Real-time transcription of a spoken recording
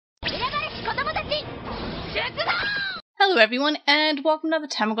Hello everyone, and welcome to another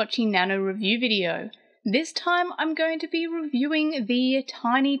Tamagotchi Nano review video. This time I'm going to be reviewing the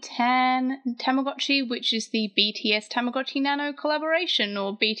TinyTAN Tamagotchi, which is the BTS Tamagotchi Nano collaboration,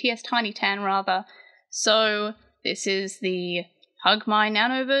 or BTS TinyTAN rather. So this is the Hug My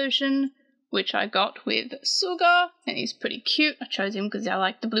Nano version, which I got with Suga, and he's pretty cute. I chose him because I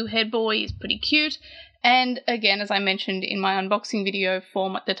like the blue head boy, he's pretty cute. And again, as I mentioned in my unboxing video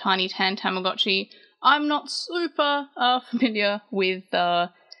for the TinyTAN Tamagotchi, I'm not super familiar with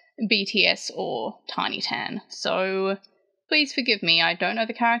BTS or TinyTAN, so please forgive me. I don't know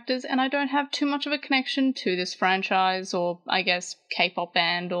the characters, and I don't have too much of a connection to this franchise, or I guess K-pop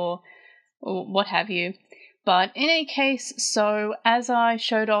band, or what have you. But in any case, so as I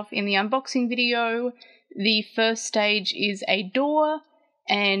showed off in the unboxing video, the first stage is a door,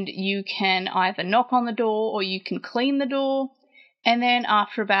 and you can either knock on the door or you can clean the door, and then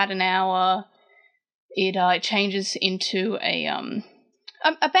after about an hour, it changes into a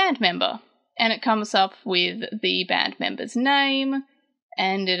band member, and it comes up with the band member's name,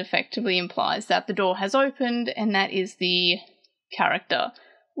 and it effectively implies that the door has opened, and that is the character,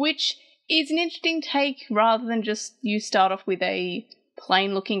 which is an interesting take rather than just you start off with a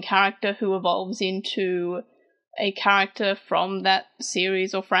plain-looking character who evolves into a character from that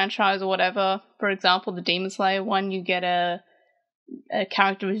series or franchise or whatever. For example, the Demon Slayer one, you get a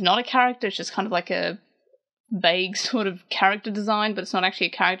character who's not a character, it's just kind of like a vague sort of character design, but it's not actually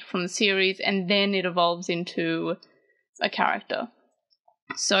a character from the series, and then it evolves into a character.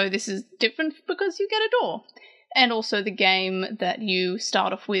 So this is different because you get a door. And also the game that you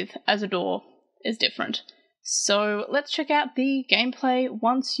start off with as a door is different. So let's check out the gameplay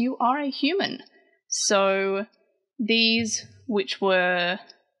once you are a human. So these, which were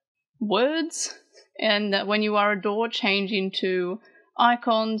words, and when you are a door, change into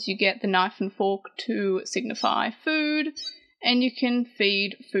icons. You get the knife and fork to signify food, and you can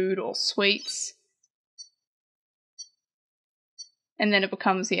feed food or sweets. And then it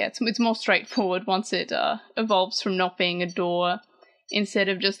becomes, it's more straightforward once it evolves from not being a door. Instead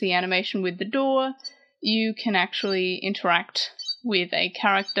of just the animation with the door, you can actually interact with a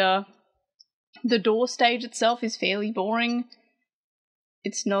character. The door stage itself is fairly boring.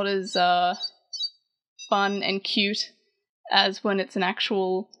 It's not as fun and cute as when it's an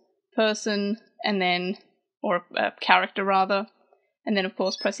actual person, and then, or a character rather, and then of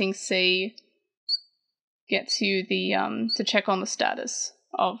course pressing C gets you the to check on the status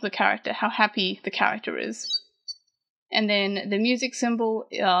of the character, how happy the character is. And then the music symbol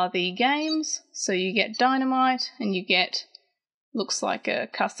are the games, so you get Dynamite, and you get, looks like a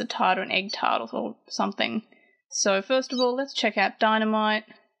custard tart or an egg tart or something. So first of all, let's check out Dynamite.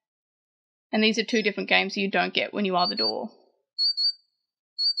 And these are two different games you don't get when you are the door.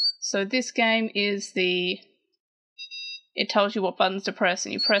 So this game is it tells you what buttons to press,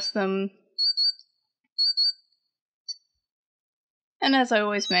 and you press them. And as I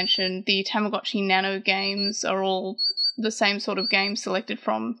always mention, the Tamagotchi Nano games are all the same sort of games selected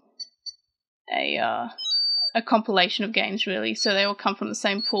from a compilation of games, really. So they all come from the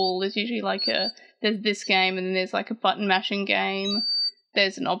same pool. There's usually there's this game, and then there's like a button mashing game.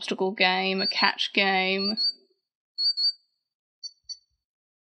 There's an obstacle game, a catch game.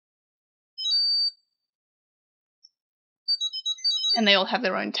 And they all have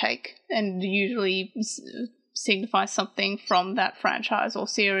their own take, and usually signify something from that franchise or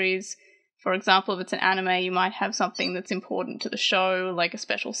series. For example, if it's an anime, you might have something that's important to the show, like a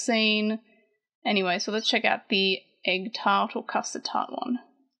special scene. Anyway, so let's check out the egg tart or custard tart one.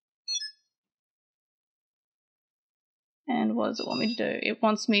 And what does it want me to do? It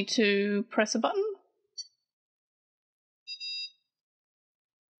wants me to press a button.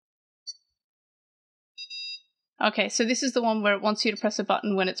 Okay, so this is the one where it wants you to press a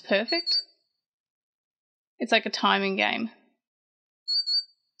button when it's perfect. It's like a timing game.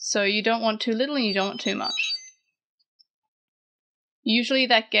 So you don't want too little and you don't want too much. Usually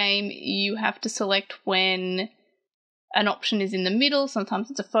that game you have to select when an option is in the middle.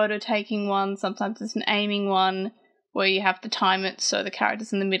 Sometimes it's a photo taking one, sometimes it's an aiming one, where you have to time it so the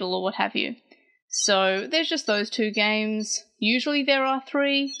character's in the middle or what have you. So there's just those two games. Usually there are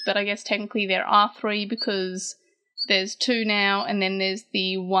three, but I guess technically there are three because there's two now, and then there's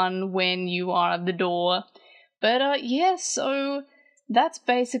the one when you are at the door. But yeah, so that's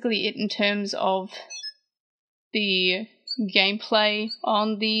basically it in terms of the gameplay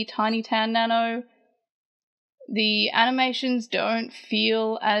on the TinyTAN Nano. The animations don't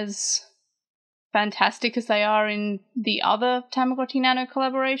feel as fantastic as they are in the other Tamagotchi Nano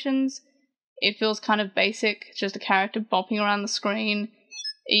collaborations. It feels kind of basic, just a character bopping around the screen.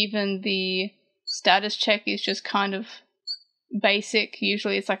 Even the status check is just kind of basic.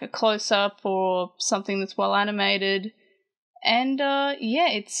 Usually it's like a close-up or something that's well animated. And yeah,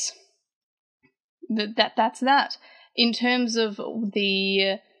 it's that's that. In terms of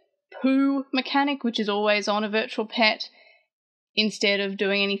the poo mechanic, which is always on a virtual pet, instead of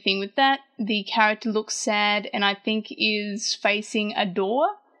doing anything with that, the character looks sad and I think is facing a door.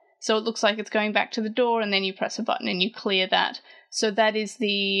 So it looks like it's going back to the door, and then you press a button and you clear that. So that is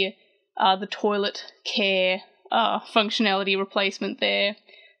the toilet care functionality replacement there.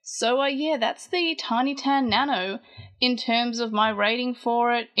 So yeah, that's the TinyTAN Nano. In terms of my rating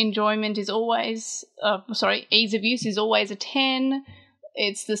for it, enjoyment is always, ease of use is always a 10.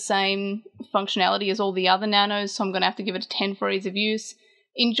 It's the same functionality as all the other nanos, so I'm going to have to give it a 10 for ease of use.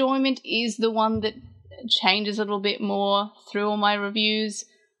 Enjoyment is the one that changes a little bit more through all my reviews.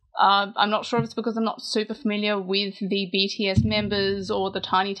 I'm not sure if it's because I'm not super familiar with the BTS members or the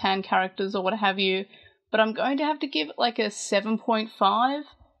TinyTAN characters or what have you, but I'm going to have to give it like a 7.5,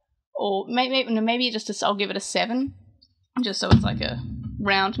 or maybe I'll give it a 7, just so it's like a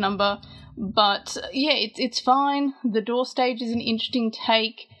round number. But yeah, it's fine. The door stage is an interesting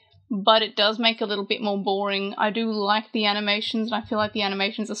take, but it does make it a little bit more boring. I do like the animations, and I feel like the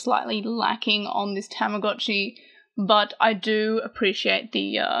animations are slightly lacking on this Tamagotchi, but I do appreciate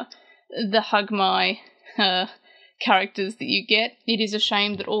the Hug My characters that you get. It is a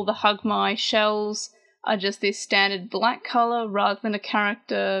shame that all the Hug My shells are just this standard black colour rather than a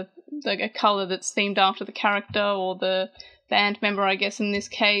character, like a colour that's themed after the character or the band member, I guess, in this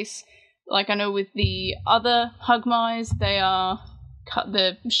case. Like, I know with the other Hug My's, the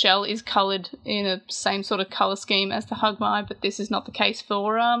shell is coloured in a same sort of colour scheme as the Hug My, but this is not the case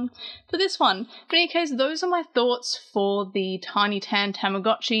for this one. But in any case, those are my thoughts for the TinyTAN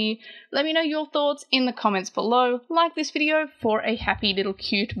Tamagotchi. Let me know your thoughts in the comments below. Like this video for a happy little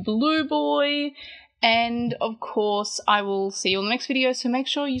cute blue boy. And of course, I will see you in the next video, so make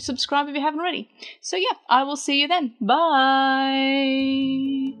sure you subscribe if you haven't already. So yeah, I will see you then. Bye!